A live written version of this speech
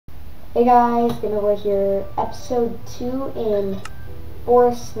Hey guys, we're here, episode 2 in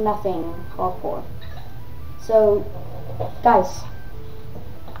Force Nothing, Parkour. So, guys,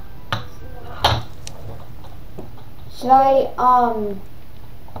 should I,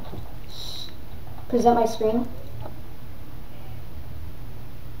 present my screen?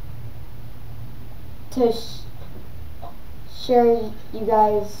 To share you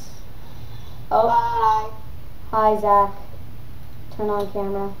guys. Oh, hi Zach. Turn on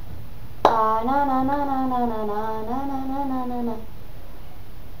camera. Na na na na na na na na na na na na.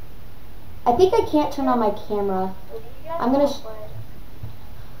 I think I can't turn on my camera.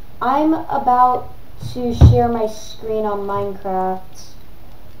 I'm about to share my screen on Minecraft.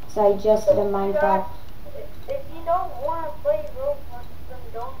 So I just did a Minecraft. If you don't want to play Roblox, then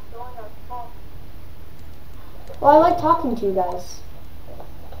don't join our phone. Well, I like talking to you guys.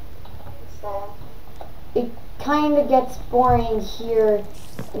 So, It kind of gets boring here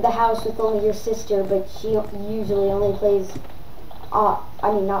in the house with only your sister, but she usually only plays,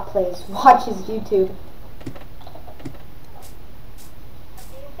 not plays, watches YouTube. do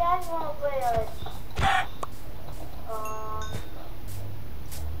you guys want to play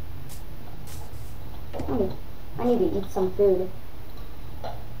I need to eat some food. I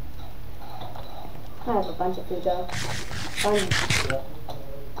have a bunch of food though. I'm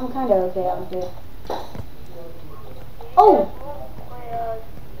kind of okay on food. Oh!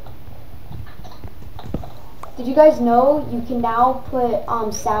 Did you guys know you can now put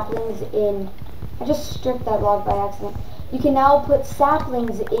saplings in? I just stripped that log by accident. You can now put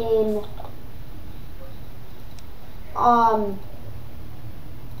saplings in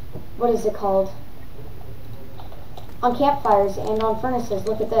what is it called? On campfires and on furnaces.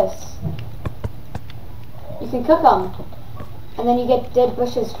 Look at this. You can cook them, and then you get dead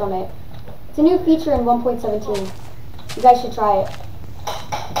bushes from it. It's a new feature in 1.17. You guys should try it.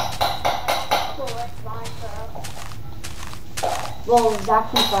 Well,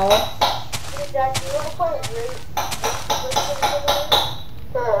 Zach can try it. Hey, Dad, do you want to play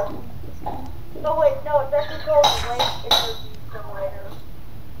Sure. No, wait, no, it's actually called Lake Interview Simulator.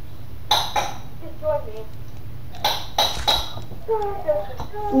 Just join me.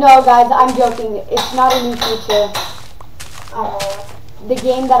 No, guys, I'm joking. It's not a new feature. The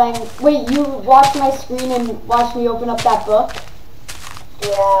game that I'm... Wait, you watch my screen and watch me open up that book?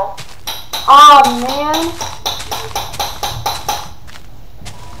 Yeah. Oh, man.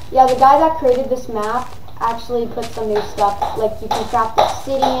 Yeah, the guy that created this map actually put some new stuff. Like, you can craft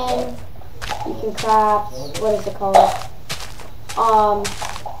obsidian. You can craft... What is it called?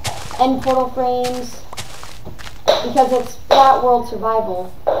 End portal frames. Because it's flat world survival.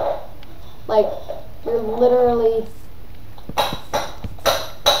 Like, you're literally...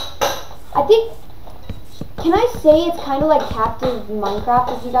 I think... Can I say it's kind of like Captive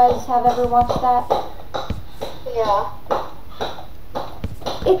Minecraft, if you guys have ever watched that? Yeah.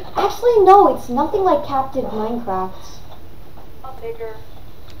 It actually, no, it's nothing like Captive Minecraft. I'm bigger.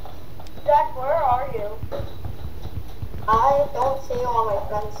 Jack, where are you? I don't see all my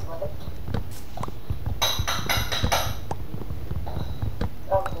friends list.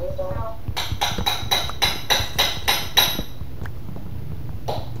 Okay, so. No.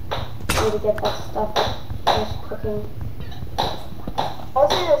 I need to get that stuff finished cooking.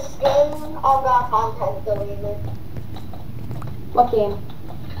 Also, the skin all got content deleted. What game?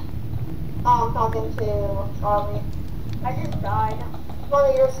 I'm talking to Charlie. I just died.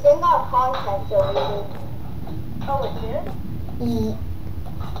 Well, your skin got content deleted. Oh, it did?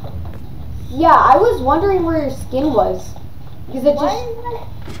 Yeah, I was wondering where your skin was. Because it just...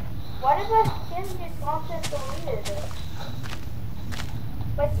 Why did my skin get content deleted?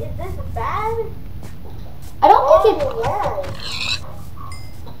 Like, is this bad? I don't think it...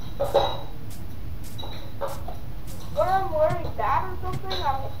 What I'm wearing bad or something? I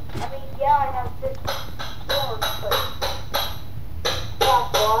mean, yeah, I have 6 forms, but... Yeah,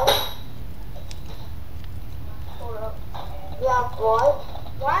 what? Hold up. Yeah, what?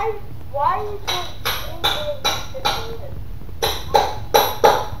 Why is this thing getting deleted?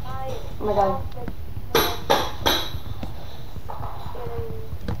 Oh my god.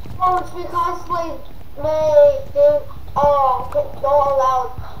 Oh, it's because they don't allow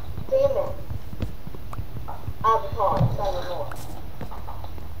demon avatars anymore.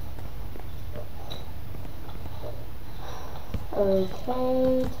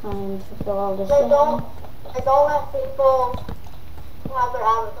 Okay, time to fill all this They in. don't let people have their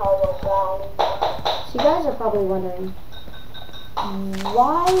avatars down. So you guys are probably wondering,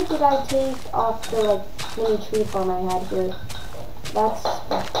 why did I take off the mini tree farm I had here? That's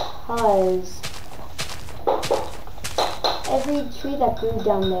because every tree that grew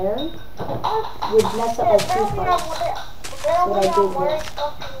down there would mess up my tree farm. So what I did was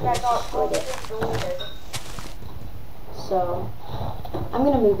I just destroyed it. So I'm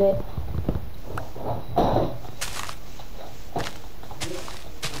gonna move it.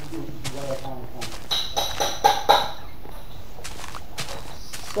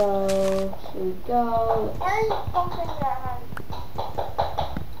 So here we go.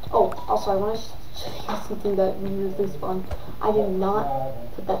 Oh, also I want to show you something that really fun. I did not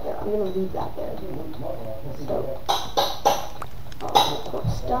put that there. I'm gonna leave that there. So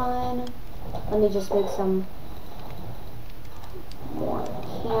work's done. Let me just make some more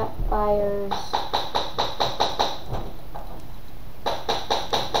campfires.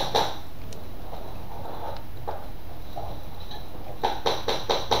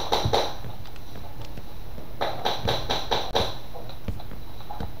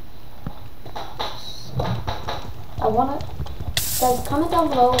 Guys, comment down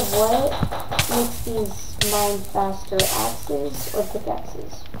below what makes these mine faster, axes or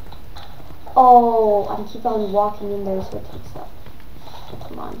pickaxes. Oh, I keep on walking in there so it takes up.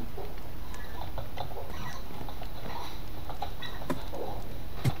 Come on.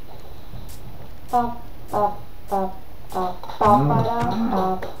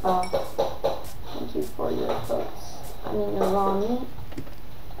 Thank you for your votes. I mean, your raw meat.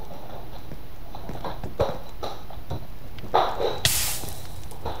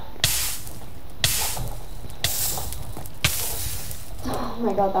 Oh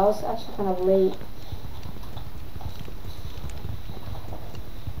my god, that was actually kind of late.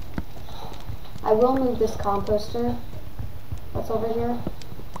 I will move this composter that's over here.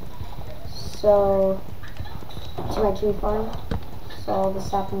 So, to my tree farm. So all the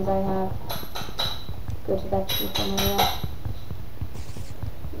saplings I have go to that tree farm area.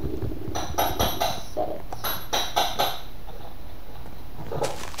 Set it.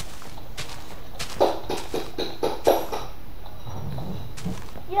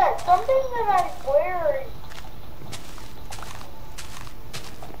 Yeah, something that I'm wearing.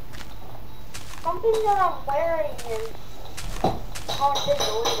 Something that I'm wearing is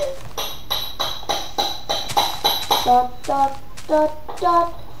deleted. Dot dot dot dot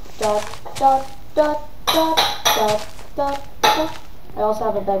dot dot dot dot dot dot dot. I also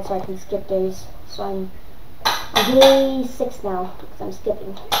have a bed so I can skip days. So I'm on day 6 now because I'm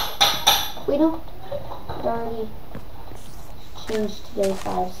skipping. Wait, no, it already changed to day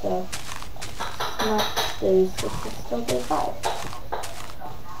 5, so it's not day 6, it's still day 5.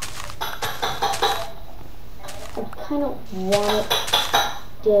 I kind of want it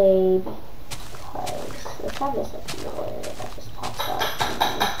day because let's have this up here where that just pops out.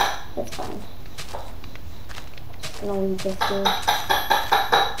 That's fine. Just gonna leave this here.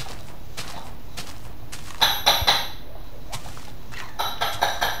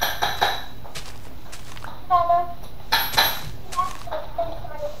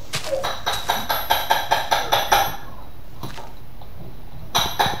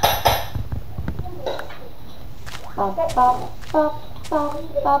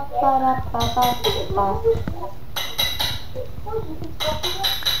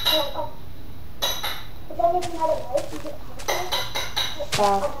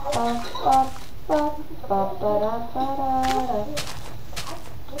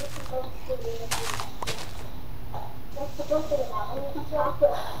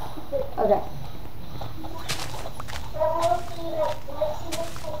 Okay.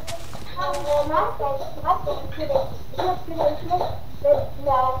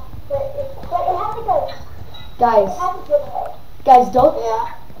 Guys, don't,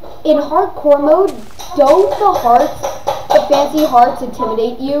 in hardcore mode, don't the hearts, the fancy hearts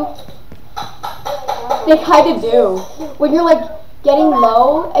intimidate you? They kind of do. When you're like getting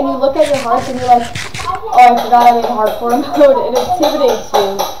low and you look at your hearts and you're like, oh, I forgot I'm in hardcore mode, it intimidates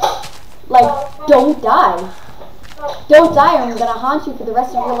you. Like, don't die. Don't die or I'm gonna haunt you for the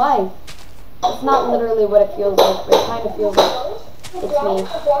rest of your life. It's not literally what it feels like, but it kind of feels like it's me.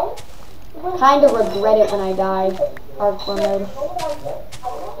 Kind of regret it when I die. Hardcore mode.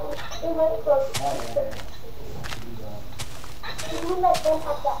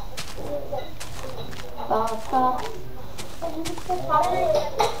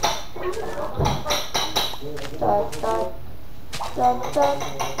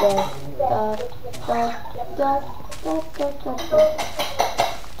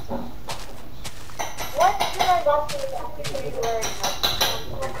 What should I go to the after wearing?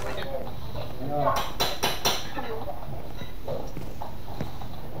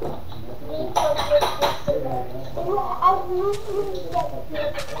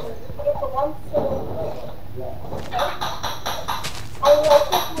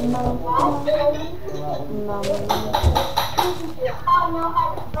 Yeah,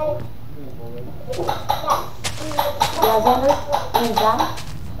 Xander? I mean, Zach?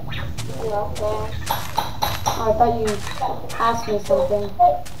 Yeah, okay. Oh, I thought you asked me something.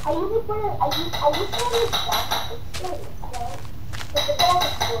 Hey, I usually put it, I usually put it back.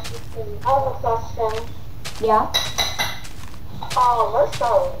 I have a question. Yeah? Where's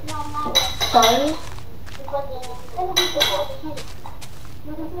Charlie? Sorry?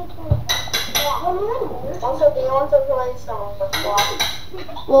 Also, do you want to play some block?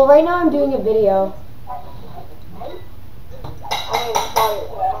 Well, right now I'm doing a video. I mean,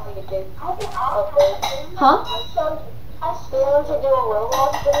 probably you did. Huh? Do you want to do a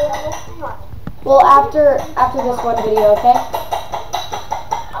Roblox video? Well, after this one video, okay?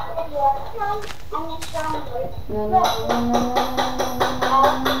 No, no, no, no, no, no,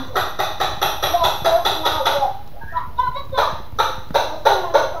 no.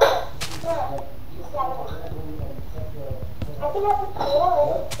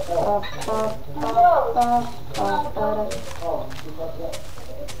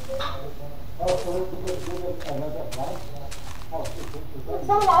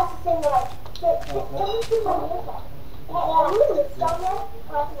 Someone else is saying like, can we do my music?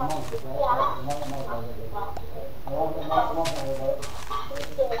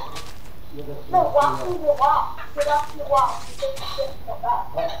 No, walk through the walk. You walk through the walk. You can go back.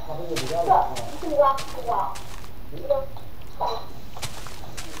 So, you can walk through the walk.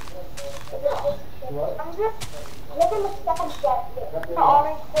 I'm just looking at stuff and stuff. The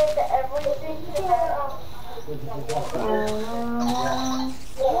orange bit, the everything.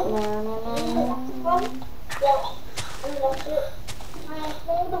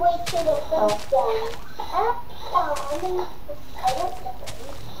 All the way to the fence down.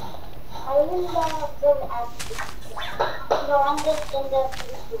 No, I'm just in the.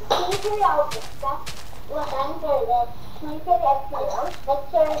 Can you carry all this stuff? Look, I can carry this. Can you carry everything? Let's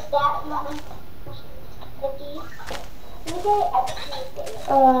carry that, Mommy. The keys. Can you carry everything?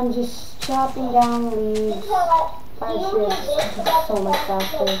 I'm just chopping down leaves. Fire shields is so much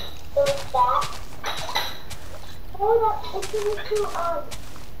faster. There's that. Oh, that it's too,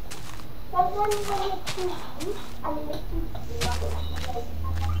 sometimes when it's too deep, I mean, it's too deep.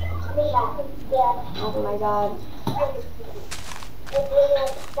 Yeah. Oh my god.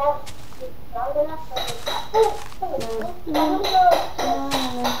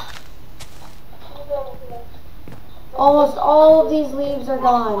 Almost all of these leaves are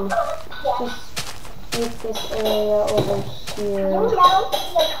gone. Just make this area over here.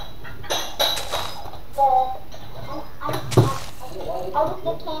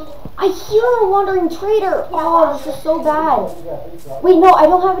 I hear a wandering trader! Oh, this is so bad. Wait, no, I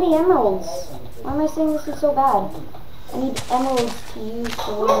don't have any emeralds. Why am I saying this is so bad? I need emeralds to use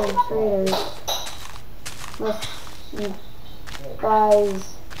for wandering traders. Unless you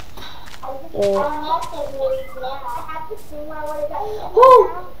guys... Oh,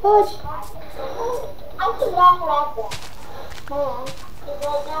 fudge! I can walk like that.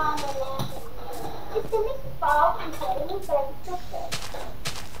 It's to make the fall competitive, but I'm still good.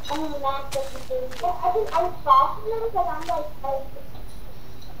 I mean, math doesn't do it. I think I'm faster now because I'm like,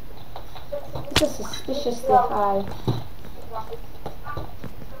 This is suspiciously high.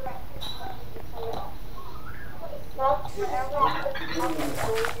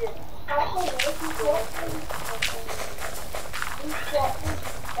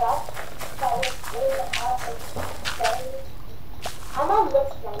 I'm on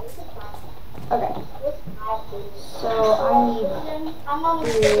this one. Okay. So I need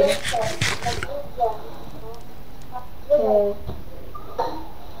food. Okay.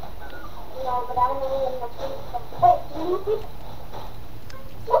 No, but I'm really in the food.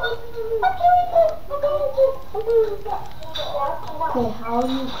 Okay, how do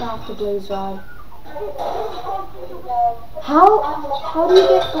you craft a blaze rod? How do you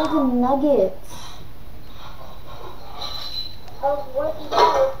get golden nuggets? What you do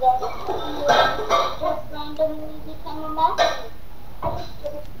is just randomly become a master.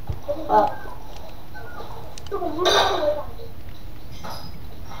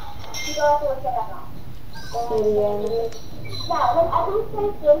 Obsidian.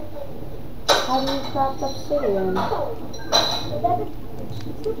 How do you craft obsidian?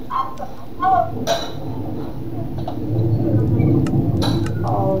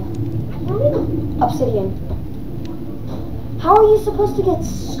 Oh. Obsidian. How are you supposed to get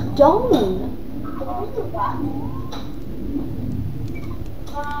stone?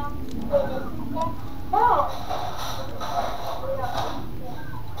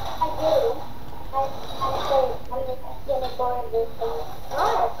 for this thing.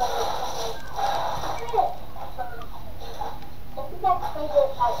 Alright, I think that's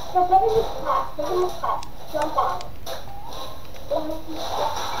favorite part. So take this path, jump on it.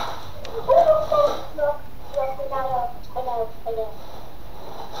 Look, I know.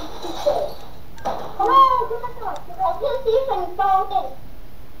 It's too big. Come on. I can't see if I can fall in.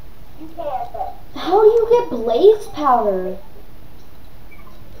 You can't, but... How do you get blaze powder?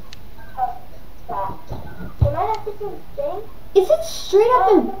 You might have to do thing. Is it straight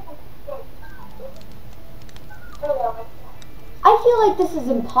up in... I feel like this is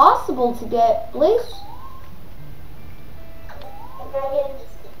impossible to get blaze.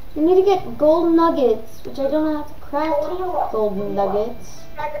 You need to get gold nuggets, which I don't know how to craft golden nuggets.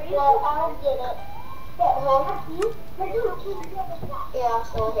 I'll get it. Yeah, I'm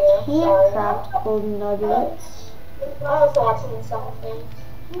still here. Can't craft golden nuggets. I was watching something.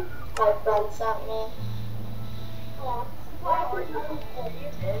 My friend sent me.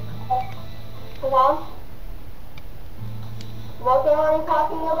 Hello? What game are you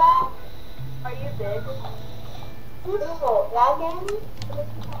talking about? Are you big? That game?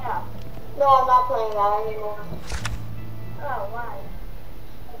 Yeah. No, I'm not playing that anymore. Oh, why?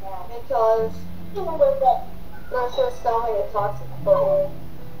 Because there's just so many toxic players.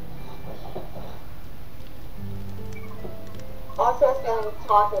 Also, it's getting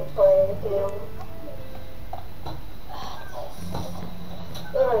toxic players too.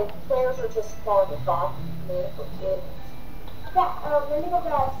 Literally, players are just falling off me for kids. Yeah, let me go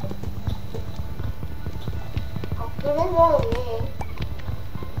grab. You can go with me.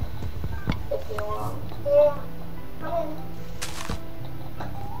 If you want. Yeah. Come in.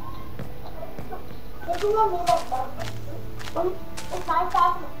 If you want me like that. It's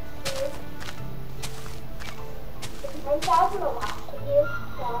 9,000. It's 9,000 a lot. If you,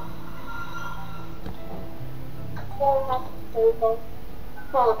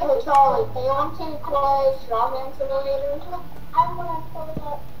 Oh, hey Charlie, do you want to play Strawman Simulator? I'm gonna play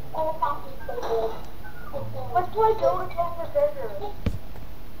the old fashioned flavor. Let's play Golden Pepper Burger.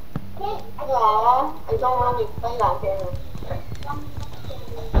 Aw, I don't really play that game.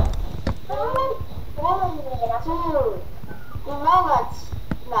 Dude, you know that's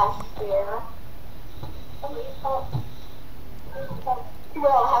last year.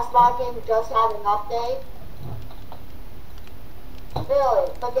 Well, has that game just had an update? Really,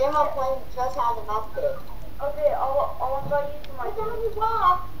 the game I'm playing just had an update. Okay, I'll invite you to my game.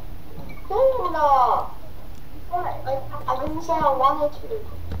 Dude, I didn't say I wanted to.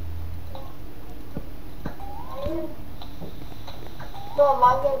 No,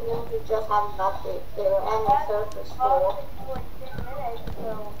 my game literally just had an update too, and the surface full. Like 10 minutes,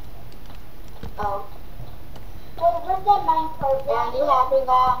 so... Oh. Wait, where's that Minecraft? And you hopping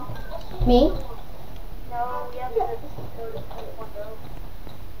on? Me? No, we have to go to one go.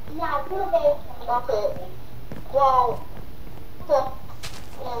 Yeah, do it. Okay. Well, yeah.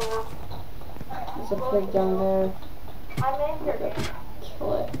 There's a pig down there. I'm in your game.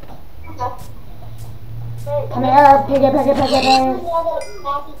 Kill it. Okay. Come here, piggy.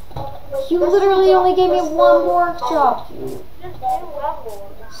 You literally only gave me one workshop. You Just do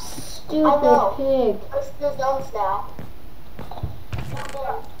levels. stupid pig. There's the zones now.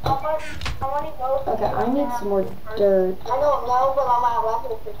 I want to go. Okay, I need some more dirt. I don't know, but I'm at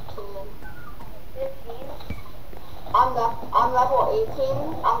level 15. 15? I'm level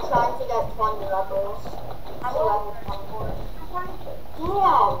 18. I'm trying to get 20 levels. I'm level 24.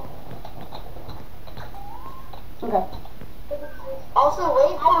 Yeah. Okay. Also,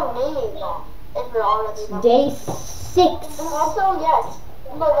 wait for me if you're already level. Day 6. Also, yes,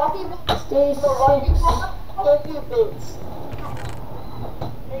 the lucky boots. Day The lucky 6. boots give you boots.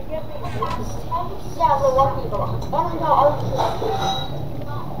 They give me Yeah, the lucky ones. And the other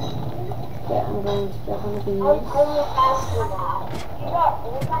Okay, I'm going to jump on the I'm bees. really faster now. You got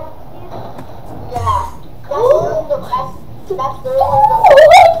all kinds of these? Yeah. That's really the best. That's really What the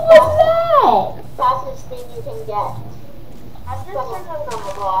was that? fastest thing you can get. I'm just From going to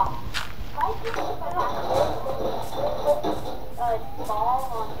a block. I think if I don't put a ball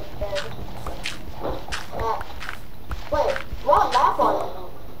on the bed. Wait, what map are you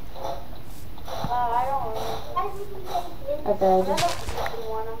in? I don't know. Okay,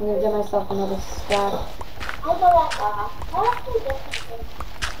 I'm gonna get myself another stack. I go at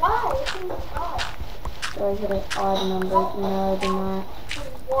why? Do I hit an odd number? No, I did not.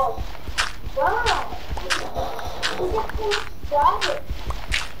 Why?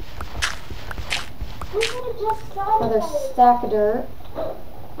 Another stack of dirt.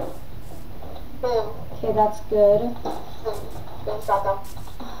 Boom. Okay, that's good. Boom. Boom. Shotgun.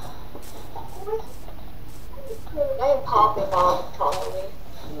 I'm popping off, probably.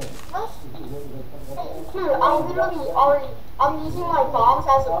 Dude, I'm literally already, I'm using my bombs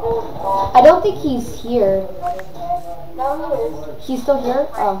as a golden bomb. I don't think he's here. No, he is. He's still here?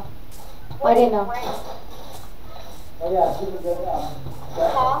 Oh. I didn't know.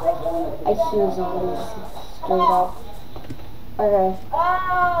 I hear zombies straight up. Okay.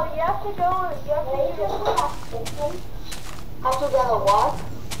 Oh, you have to go. You have to get a Have to get a what?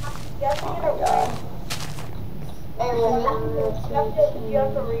 You have to get a ring. You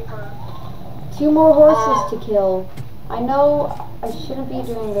have to reaper. 2 more horses to kill. I know I shouldn't be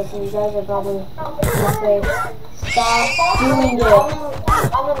doing this, and you guys are probably gonna say, stop doing it.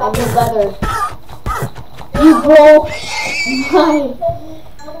 I need leather. You broke my...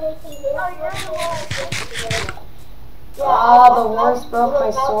 Ah, the horse broke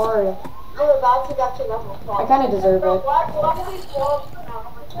my sword. I'm about to get to level 12. I kind of deserve it.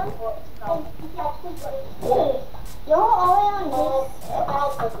 You're only on this.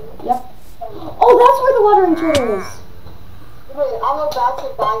 Yep. Oh, that's where the watering turtle is. Wait, I'm about to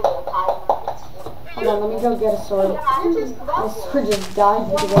buy the timer. Hold on, let me go get a sword. My sword just died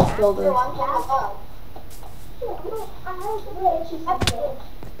because I killed her.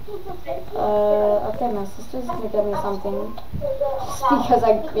 Okay, my sister's gonna get me something. Just because I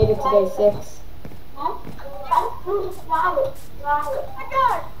made it to day 6.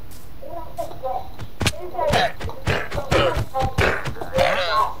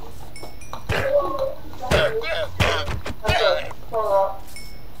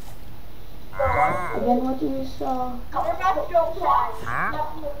 Again, what do you saw?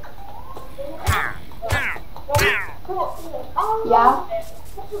 Yeah?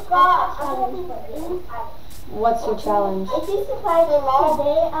 What's your challenge? If you surprise me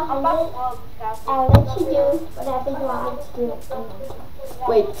today 100, I'll let you do whatever you want me to do.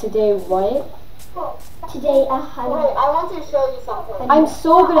 Wait, today what? Today 100. Wait, I want to show you something. I'm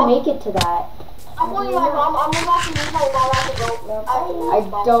so gonna make it to that. I'm going my mom. I'm about to use my mom as a go.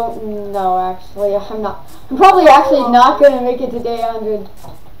 I don't know actually. I'm probably actually not gonna make it to day 100.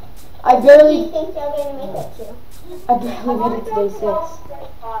 I barely think you're gonna make it to? I barely made it to day 6.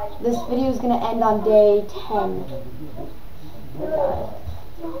 This video is gonna end on day 10.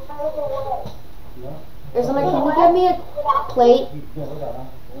 There's can you give me a plate?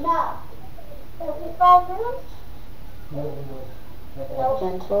 No.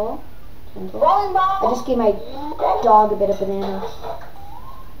 Gentle. I just gave my dog a bit of banana.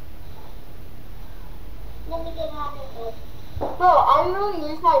 Let me get on it. No, I'm going to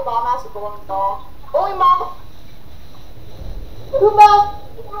use my bomb as a golden ball. Only mom. Goomba!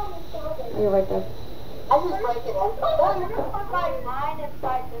 You're right there. I just break it up. Oh, you're going to put my mine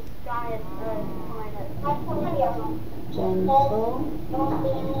inside this giant planet. Gentle.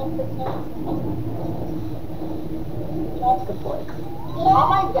 Good boy. On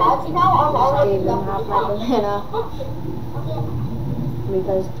my dad's account, I'm already Gave them half my banana.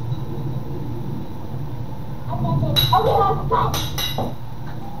 Because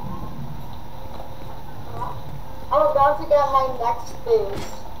I'm about to get my next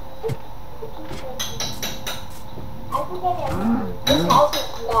boost. This house is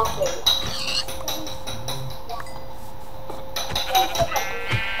nothing.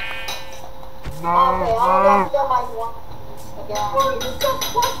 Okay, I'm about to get my one again. Oh, you just got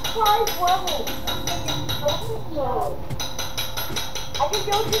 +5 levels. I can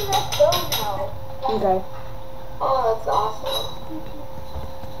go to that stone now. okay. Oh, that's awesome.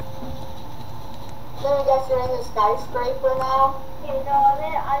 Let me guess, you're in the skyscraper now? Yeah, no,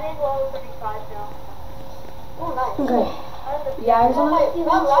 I'm in level 35 now. Oh, nice. Okay. Yeah, there's only Wait,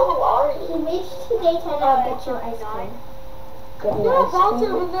 what level are you? You reach today 10, I'll get you ice cream. get me You're ice about to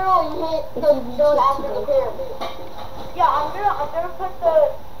cream. literally hit If the you reach stone it after the today. pyramid. Yeah, I'm gonna put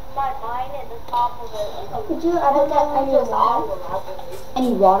my mine in the top of it. Could you ever get any Just water? awesome.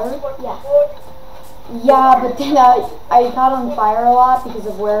 Any water? Yeah. Yeah, but then I caught on fire a lot because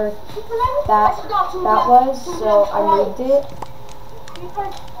of where that was, so I moved it.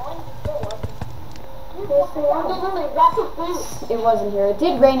 Here's the water. It wasn't here. It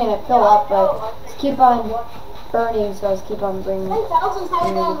did rain and it filled up, but just keep on burning, so I just keep on bringing it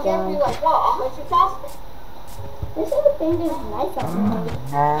down. This whole thing is nice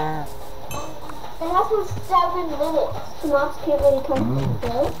outside. It has been 7 minutes. The mobs can't really come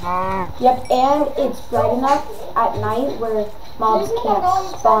through. Yep, and it's bright enough at night where mobs can't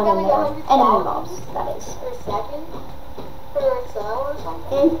spawn in there. Enemy mobs, that is. Per second? Per cell or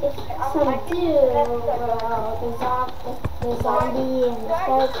something? And if some do, well, the zombie and the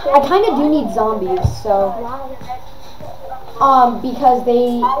I kind of do need zombies, so Because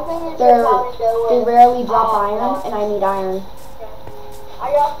they rarely drop iron, and I need iron.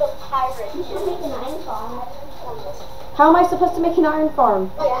 I got the pirate. You should make an iron farm. How am I supposed to make an iron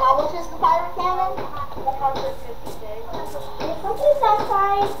farm? Wait, how much is the pirate cannon? 150 days. Something that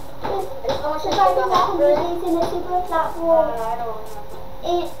size is How much is surviving the the master? communities in a super flat world. I don't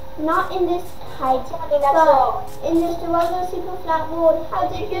remember. Not in this height, Okay, that's all. but in this Toronto super flat world. How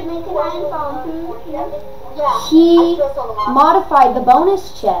did you make an iron farm? Yeah. He I just on the map. modified the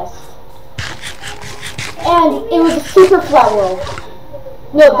bonus chest, and it was a super flat world.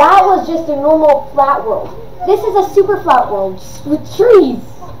 No, that was just a normal flat world. This is a super flat world just with trees.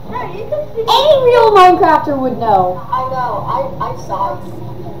 No, you can see. Any real Minecrafter would know. I know. I saw it.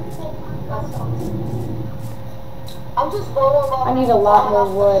 That sucks. I'm just rolling up. I need a lot more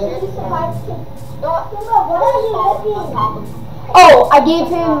wood. What are you looking? Oh, I gave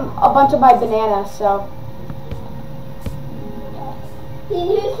him a bunch of my bananas, so. He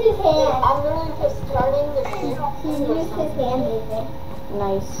used his hand. I'm literally just turning the sheep. He used his hand, David.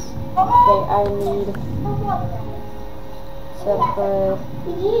 Nice. Okay, I need to put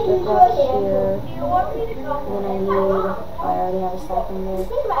He didn't this use up your hand. here. Do you want me to go? And then I need, I already have a stack in there.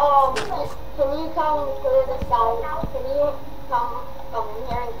 Can you come clear this guy? Can you come in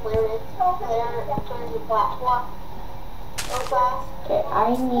here and clear it? Clear the platform. Real fast. Okay, I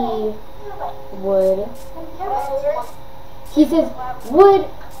need wood. He says, wood,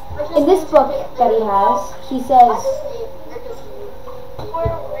 in this book that he has, he says,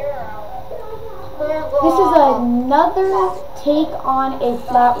 this is another take on a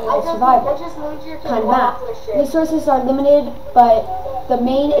flat world survival kind of map. Resources are limited, but the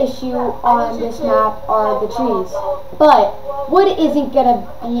main issue on this map are the trees. But wood isn't gonna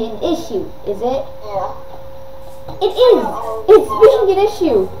be an issue, is it? Yeah. It is! It's being an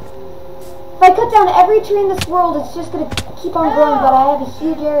issue! If I cut down every tree in this world, it's just gonna keep on growing, but I have a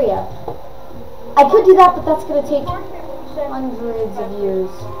huge area. I could do that, but that's gonna take hundreds of years.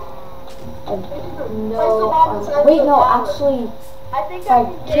 Wait, no, actually, I think if I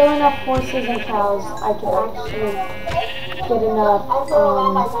kill enough horses and cows, I can actually get enough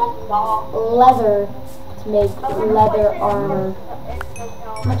leather to make leather armor.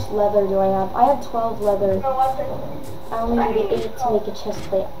 How much leather do I have? I have 12 leather. I only need 8 to make a chest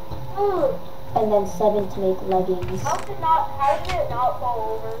plate. And then 7 to make leggings. How did it not fall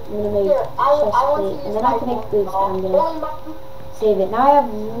over? I'm gonna make chest plate, and then I can make boots, but I'm gonna save it. Now I have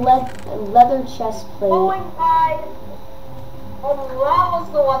leather chest plate. Going by. And that was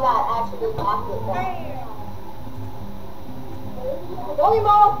the one that actually knocked it down. Only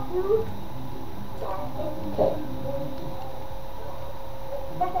Mom! Okay.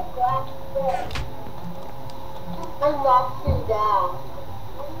 I knocked you down.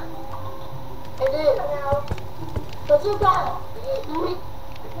 I did. But you got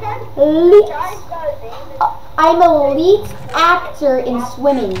Elite. I'm elite actor in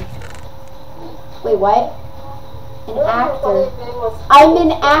swimming. Wait, what? An actor. I'm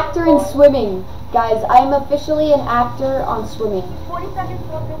an actor in swimming. Guys, I'm officially an actor on swimming. 40 seconds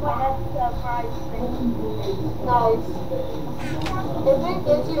left in my head prize thing. nice. If it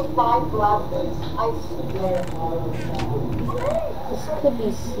gives you 5 blackberries, I swear. This could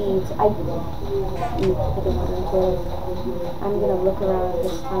be seeds. I don't know. I'm gonna look around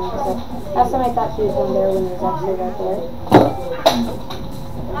this time because last time I thought he was down there when he was actually right there.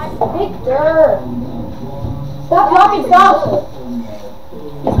 Victor! Stop dropping stuff!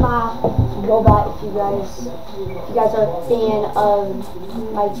 He's my robot if you guys are a fan of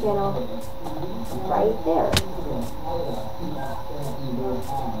my channel. Right there.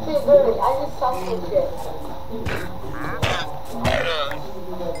 See, literally, I just sucked some shit.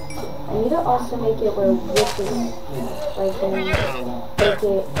 I need to also make it where witches, like, can make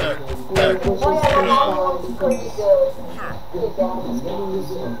it where witches Oh yeah, can my spawn mom was pretty because good. it's gonna be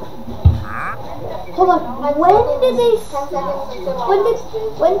useful. Hold on,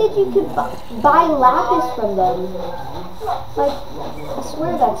 when did you could buy lapis from them? Like, I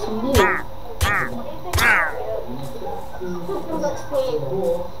swear that's new.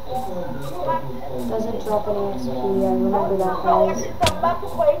 Doesn't drop any XP, I remember that, guys.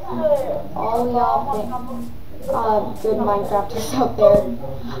 All y'all think, good Minecrafters out there.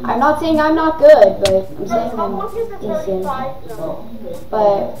 I'm not saying I'm not good, but I'm saying I'm decent.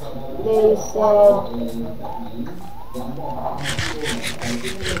 But they said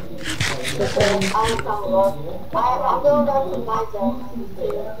I'm going up to my zone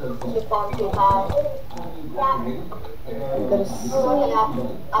to farm too high. I'm gonna sleep.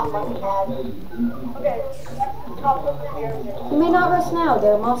 I'm looking at it. Okay. You may not rest now,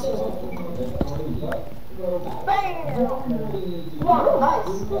 there are monsters in Nice.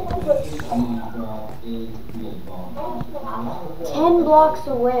 10 blocks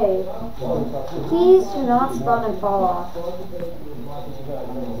away. Please do not spawn and fall off.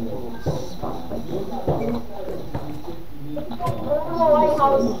 The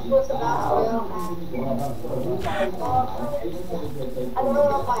lighthouse was about to. I don't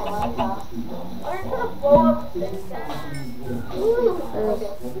know if I like that. I'm just gonna blow up this guy.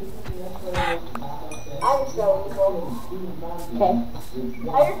 I'm so evil. Okay.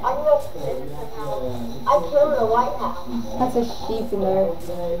 I grew up in this house. I killed the White House. That's a sheep in there.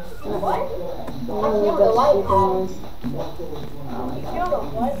 What? Oh, I killed that the White sheep in House. You killed a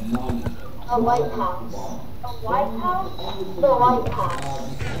what? A White House. A White House? The White House.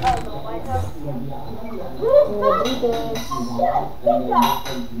 Oh, the White House? I'm gonna do this.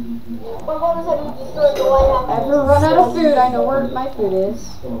 But what was it who destroyed the White House? I ever run out of food, I know where my food is.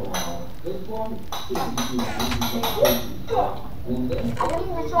 I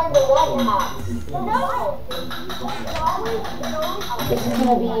didn't destroy the White House. This is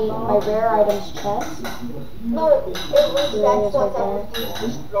gonna be my rare items chest. No, it was that's what I was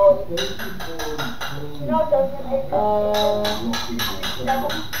destroyed. No, it doesn't. Oh.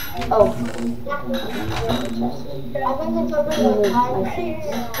 I think it's over the time.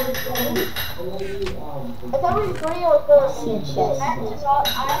 It's every 3 or 4 Seed chest.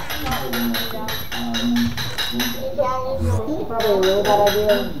 It's probably a really bad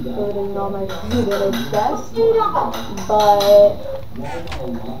idea putting all my food in a chest, but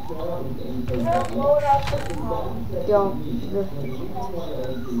don't.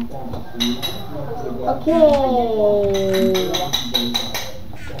 Okay.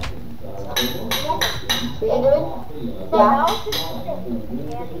 Yeah.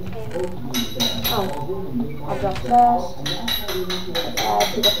 Oh, I'll drop first. Add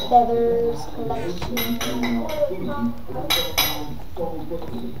to the feathers collection.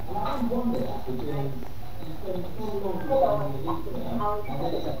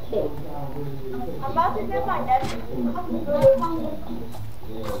 Okay. I'm about to get my nephew.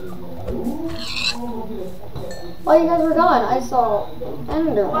 While you guys were gone, I saw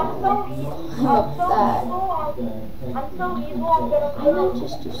Enderman. I'm so evil. I'm so evil. I'm gonna I might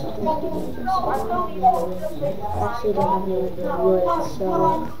just do something dangerous. I'm so evil. I actually don't have any wood, so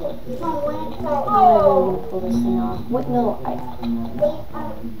I'm not really gonna pull this thing off. What? No,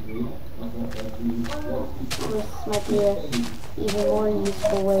 this might be an even more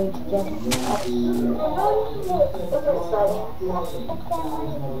useful way to get up here.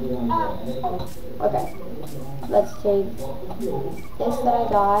 Okay, let's take this that I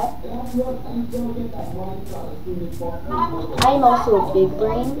got. I am also a big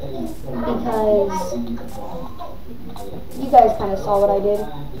brain because you guys kind of saw what I did.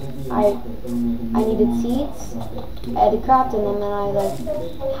 I needed seeds. I had to craft them, and then I like,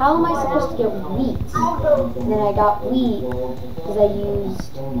 how am I supposed to get wheat? And then I got wheat because I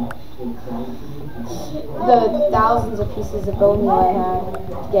used the thousands of pieces of bone meal I had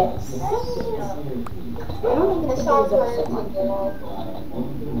to get seeds. I don't think this is episode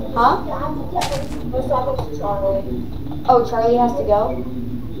 1. Huh? Oh, Charlie has to go?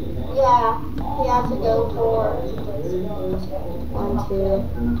 Yeah, he has to go for 1, 2,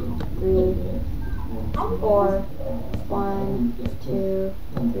 3, 4. 1, 2,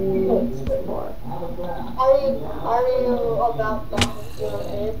 3, 4. Are you about to do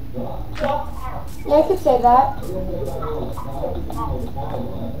it? Yeah, I could say that.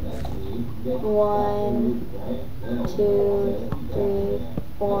 1, 2, 3,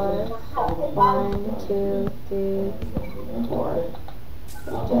 4. 1, 2, 3, 4.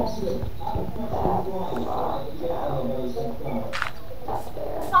 Just that block out. That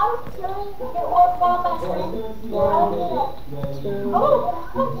there. 1, 2, 3, 4.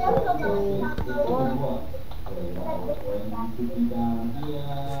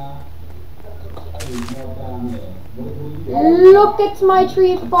 Look at my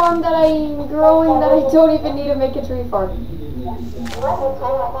tree farm that I'm growing that I don't even need to make a tree farm.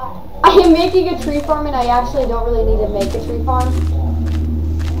 I am making a tree farm and I actually don't really need to make a tree farm.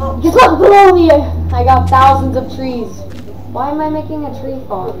 Just look below me! I got thousands of trees. Why am I making a tree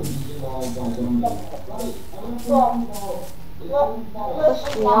farm?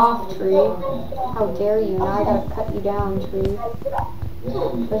 Push me off, tree. How dare you? Now I gotta cut you down, tree.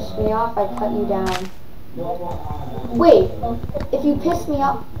 Push me off, I cut you down. Wait, if you piss me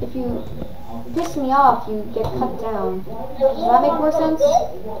off, you get cut down. Does that make more sense?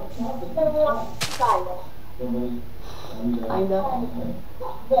 Kinda.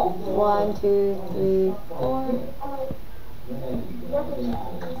 1, 2, 3, 4.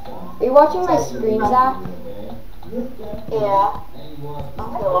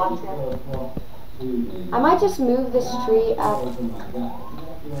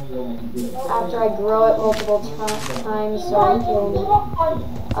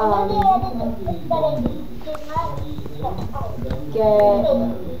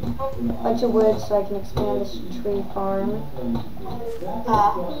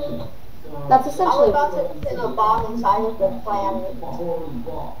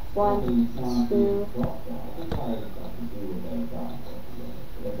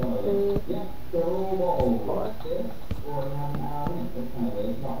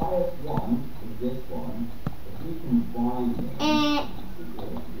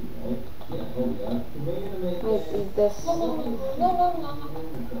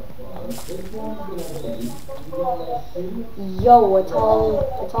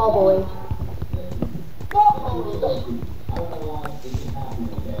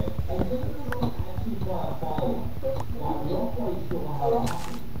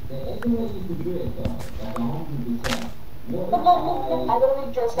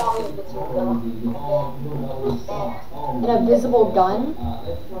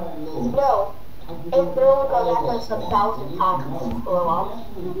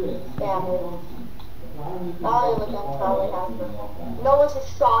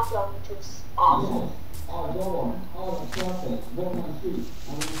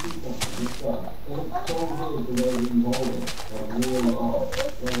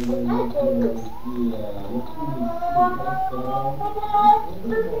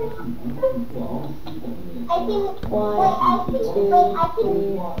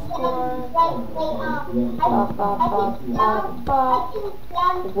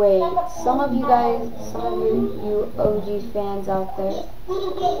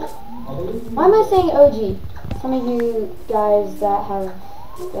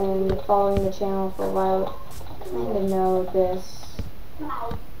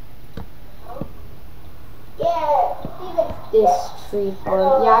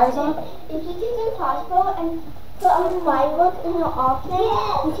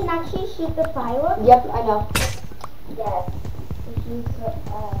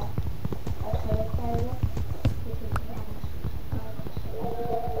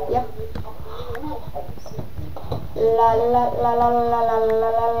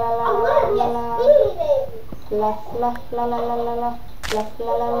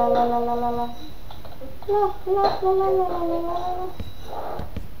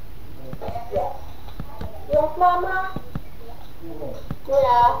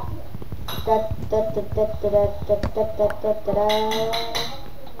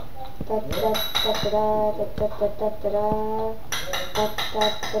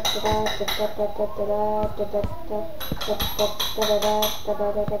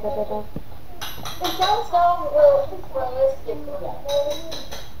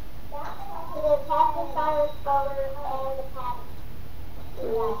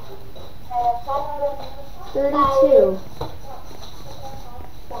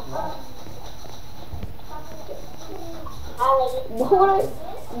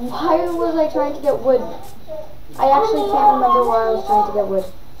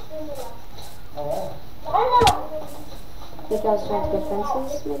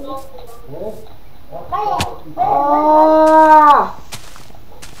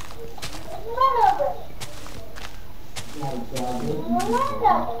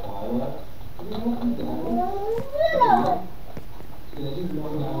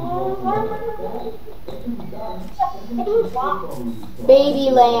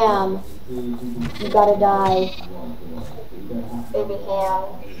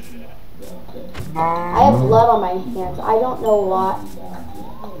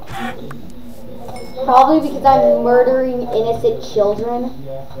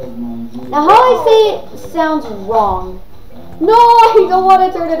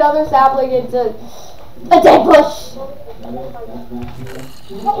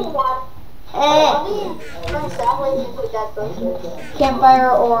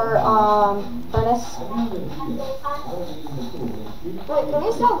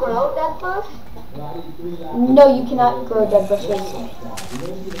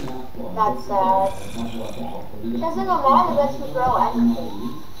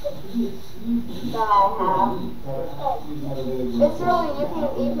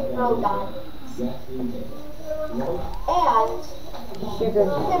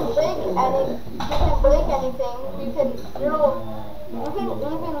 You can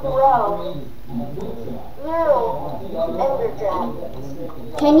even grow little ender dragons.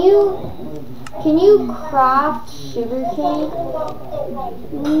 Can you craft sugarcane?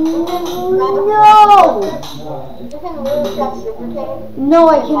 No! You can really craft sugarcane? No,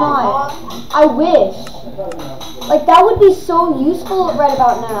 I cannot. I wish. Like, that would be so useful right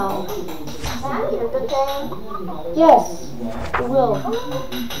about now. Sugarcane? Yes, it will.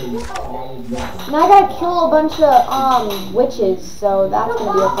 Now I gotta kill a bunch of witches, so that's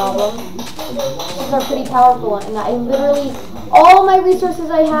gonna be a problem. Witches are pretty powerful, and I literally, all my resources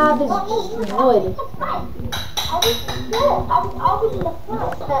I have is just wood.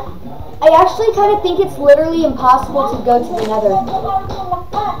 I actually kind of think it's literally impossible to go to the nether.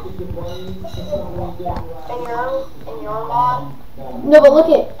 In your mod? No, but look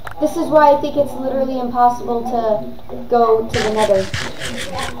it. This is why I think it's literally impossible to go to the nether.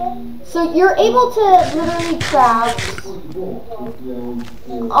 So you're able to literally craft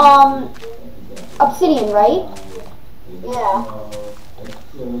obsidian, right? Yeah.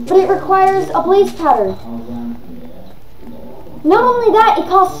 But it requires a blaze powder. Not only that, it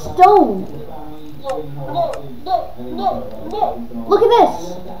costs stone. Look at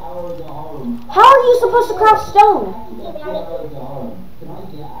this. How are you supposed to craft stone?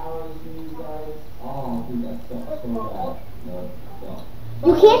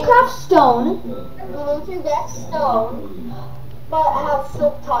 You can't craft stone. You need to get stone, but I have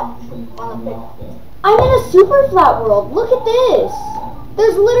silk touch on the picture. I'm in a super flat world. Look at this.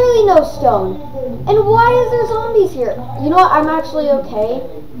 There's literally no stone. And why is there zombies here? You know what? I'm actually okay.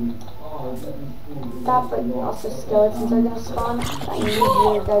 That, but also skeletons are gonna spawn. I need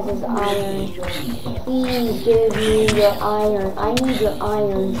your guys' iron. Please give me your iron. I need your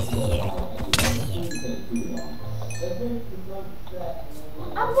iron.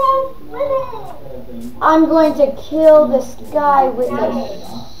 I'm going to kill this guy with a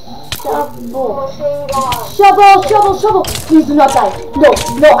shovel. Shovel, shovel, shovel. Please do not die. No,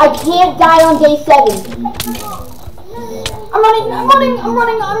 no, I can't die on day 7. I'm running, I'm running, I'm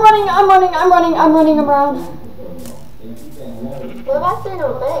running, I'm running, I'm running, I'm running, I'm running around. What about the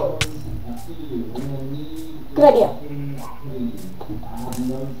remains? Good idea.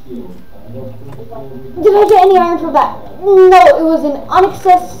 Did I get any iron for that? No, it was an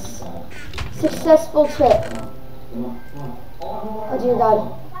successful trip. Oh dear God.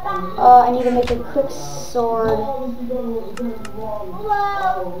 I need to make a quick sword.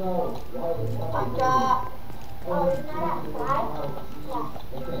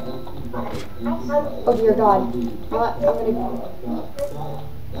 Oh dear God. What? I'm gonna...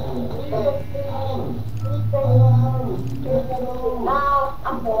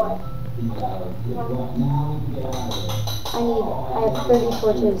 I'm bored. I have 30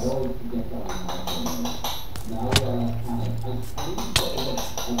 torches.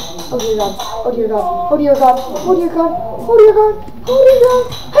 Oh dear God, oh dear God, oh dear God, oh dear God, oh dear God, oh dear God,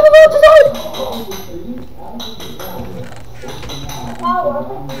 I'm about to die!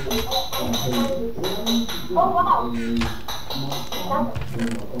 Oh wow!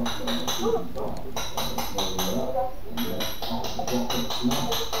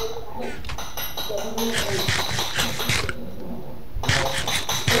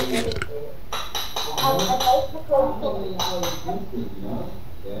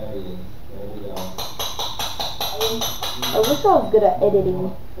 I wish I was good at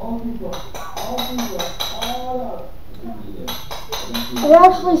editing. I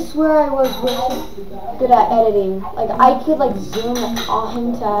actually swear I was really good at editing. Like, I could, like, zoom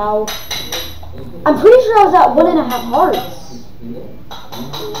on to how... I'm pretty sure I was at 1.5 hearts.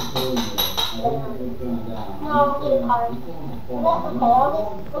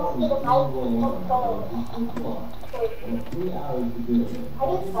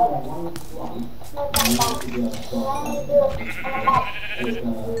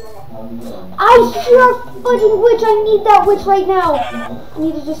 I sure fudging witch! I need that witch right now! I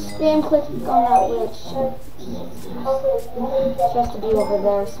need to just spam click on that witch. She has to be over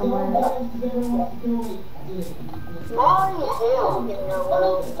there somewhere.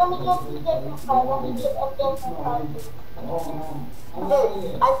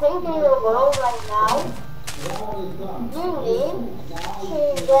 I think in your world right now, you need to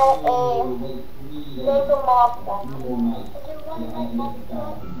get a mob gun.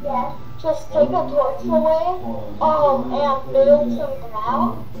 Yeah. Just take a torch away, and build some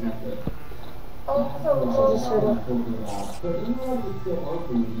ground.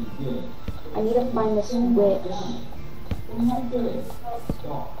 I need to find this witch.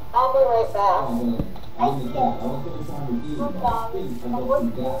 I'll be right back.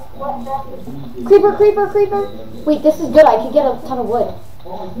 Creeper, creeper, creeper. Wait, this is good. I could get a ton of wood.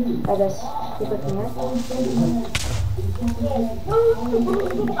 By this creeper thing here.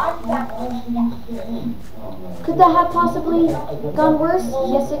 Could that have possibly gone worse?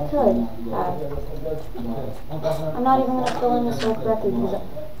 Yes, it could. I'm not even gonna fill in this hole correctly because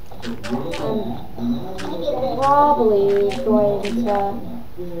I'm probably going to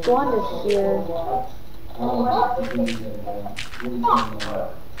go under here.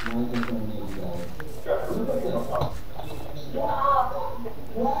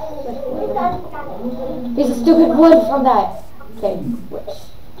 Piece of stupid wood from that. Okay, which?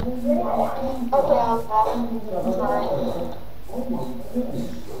 Okay, I'm back. Sorry.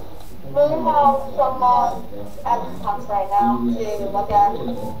 We have some adverts right now to look at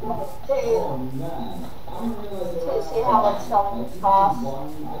to see how much something costs.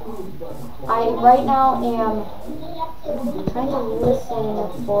 I right now am trying to listen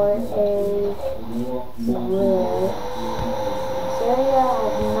for a word. This area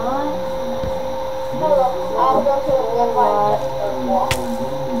has not. I'll go to the website.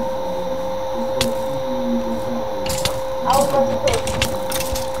 I'll go to the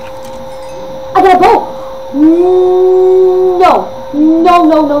I got a boat! No! No,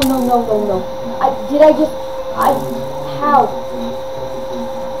 no, no, no, no, no, no. How?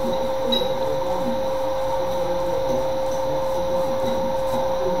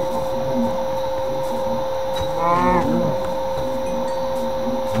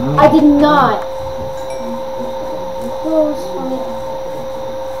 I did not. Oh, it's funny.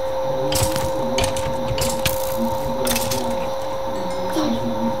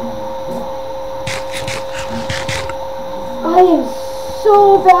 I am so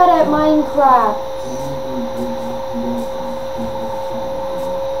bad at Minecraft.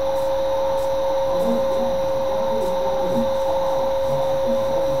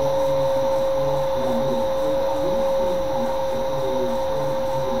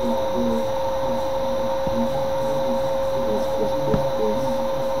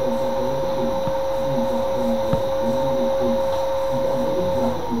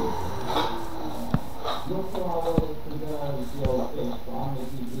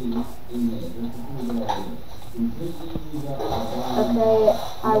 Okay,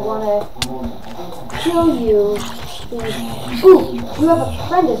 I wanna kill you. Ooh, you have a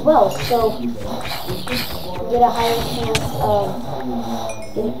friend as well, so you get a higher chance of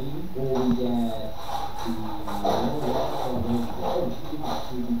getting.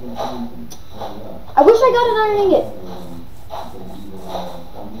 I wish I got an iron ingot.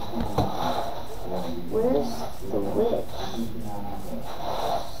 Where's the witch?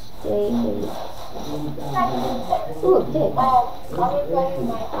 Stay in. Ooh, pig.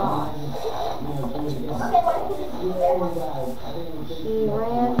 He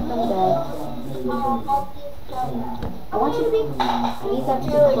ran from dead. I want you to be. I need that to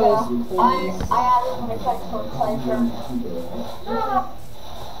be close, please. I added my textbook cipher.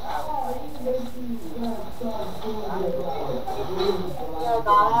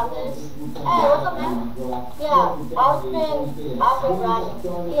 Hey, what's up, man? Yeah, I've been running.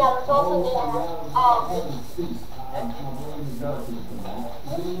 Yeah, there's also the,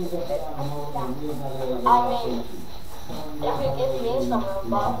 I mean, if you give me some room,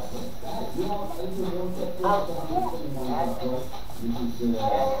 but,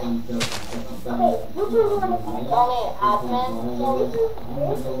 only admin.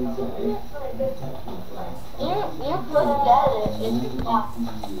 You could get it if you want.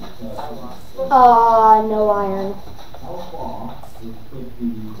 No iron.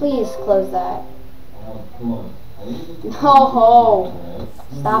 Please close that. No,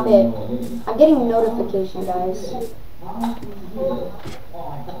 stop it. I'm getting a notification, guys. Oh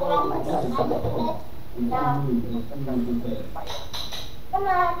my god, stop it. Come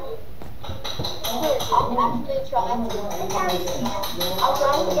on. I'm actually trying to. I'm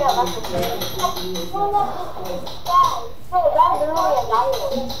trying to get less of it. Hey, that's literally a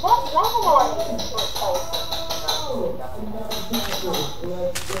diamond. What level are you in this place?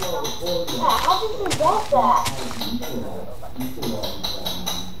 Yeah, how did you get that?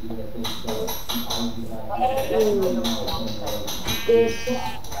 This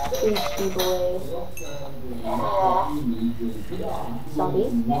is the boy. Yeah. Zombie.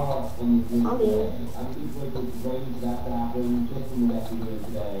 Zombie.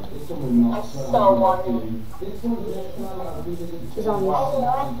 I so wanted. She's on this.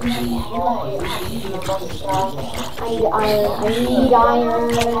 I I need iron. I need iron.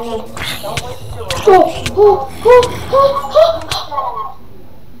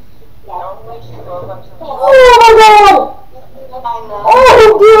 Don't waste your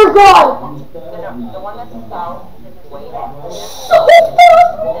my god! The one that's south is way back. So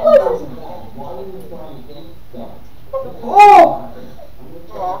fast! Oh!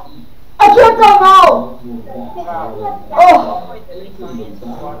 I can't come out! Oh!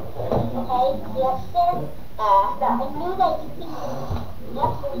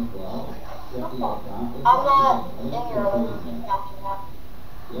 I'm not in your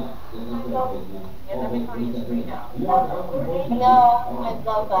No, it's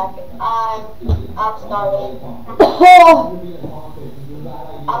not back. I'm starting. Oh!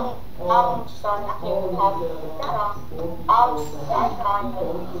 I'm starting to have I'm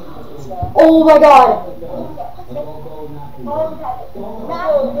Oh my god! Oh!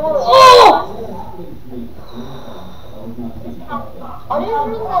 Are you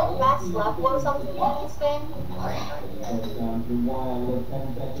doing like max level or something in this game?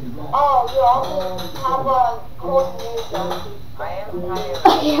 Oh, you also have a cool music. I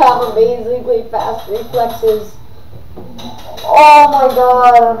have amazingly fast reflexes. Oh my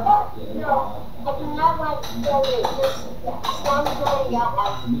god. I cannot like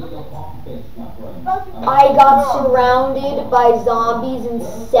I got surrounded by zombies in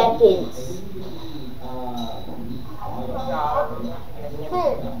seconds.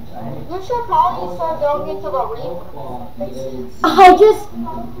 You should probably start going into the I just...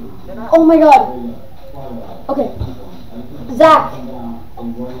 Oh my god. Okay. Zach.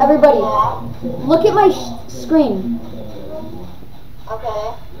 Everybody. Look at my screen.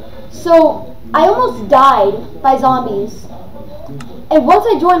 Okay. So, I almost died by zombies. And once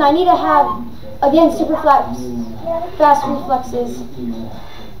I join, I need to have, again, super fast reflexes.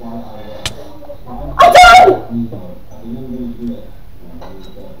 I died!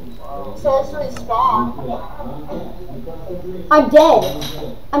 So it's respawn. I'm dead.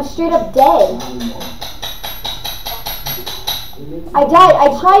 I'm straight up dead. I died. I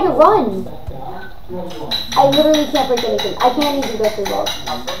tried to run. I literally can't break anything. I can't even go through walls.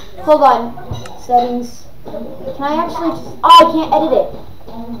 Hold on. Settings. Can I actually... Oh, I can't edit it.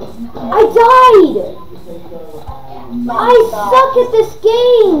 I died! I suck at this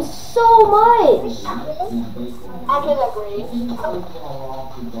game so much. I can agree.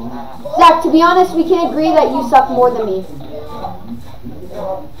 Zach, to be honest, we can agree that you suck more than me.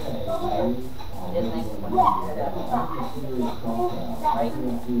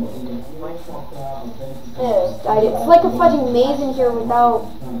 It's like a fudging maze in here without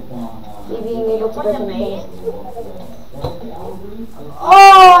me being able to break anything.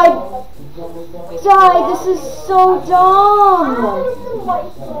 Oh, I died. This is so dumb.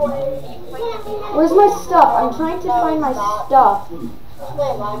 Where's my stuff? I'm trying to find my stuff.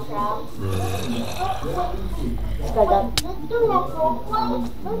 Play Minecraft. This guy got...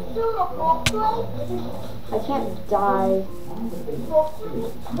 I can't die.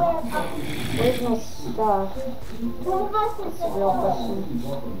 Where's my stuff? That's a real question.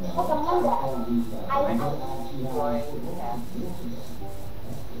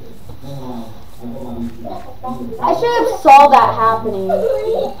 I should have saw that happening.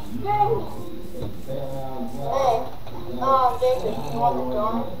 Hey, Jason, you want to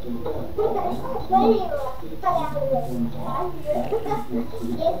join?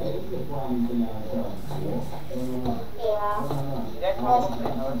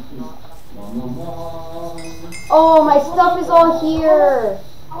 Oh, my stuff is all here.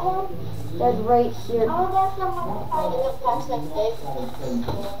 That's right here.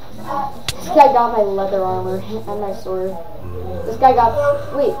 This guy got my leather armor and my sword. This guy got...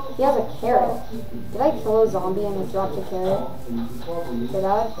 Wait, he has a carrot. Did I kill a zombie and it dropped a carrot? Okay,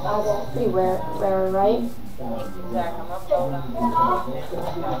 that's pretty rare, right?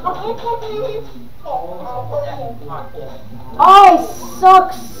 I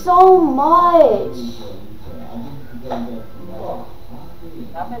suck so much.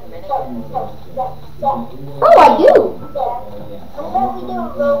 Oh, I do.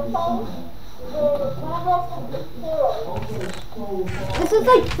 This is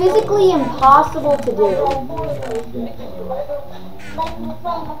like physically impossible to do.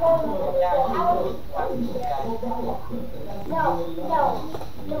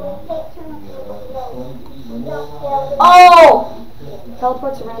 Oh!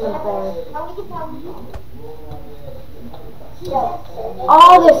 Teleports around up there.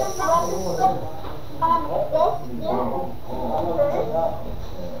 All this.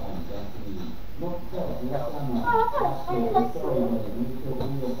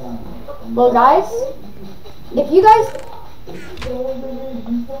 Well, guys, if you guys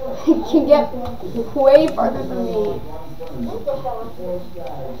can get way farther than me, We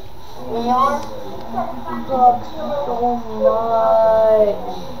are? Sucks so much.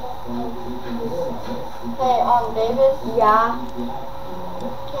 Hey, David? Yeah?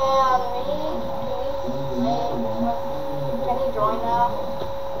 Can you join now?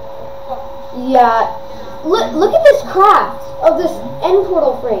 Yeah. Look at this craft of this end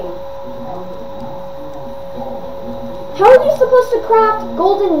portal frame. How are you supposed to craft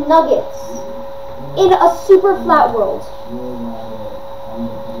golden nuggets in a super flat world?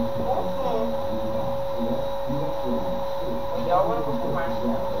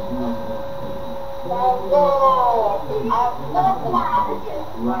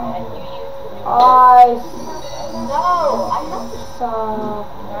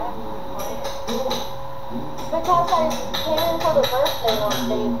 Because I came in for the birthday one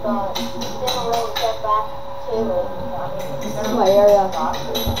day, but didn't really get back to it. This is my area.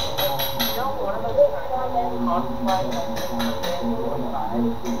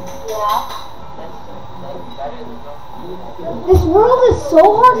 Yeah. This world is so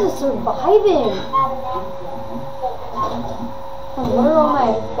hard to survive in. What are all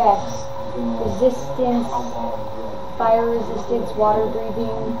my effects? Resistance, fire resistance, water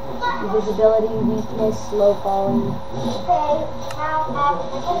breathing, invisibility, weakness, slow falling. Okay, now,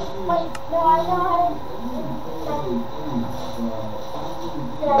 wait, no, I know how to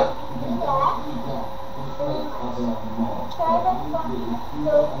Should I do that? Try this one.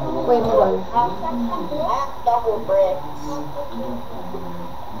 Wait, hold on. I have double bricks.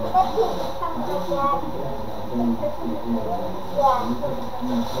 Let's see if it comes like that.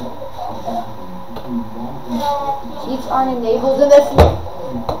 Cheats aren't enabled in this.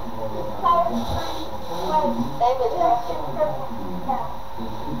 David,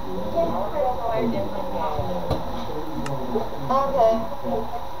 okay.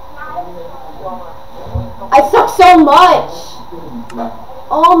 I suck so much!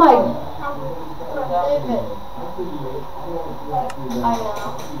 Oh my... David. I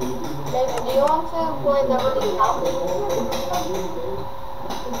know. David, do you want to play Liberty House?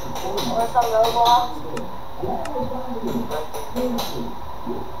 Or some Roblox?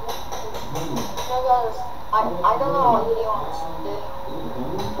 Because I don't know what he wants to do.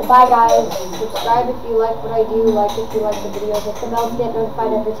 Well, bye guys. Subscribe if you like what I do, like if you like the videos, hit the bell to get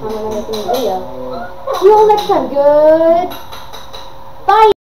notified every time when I make a new video. See you all next time. Good. Bye.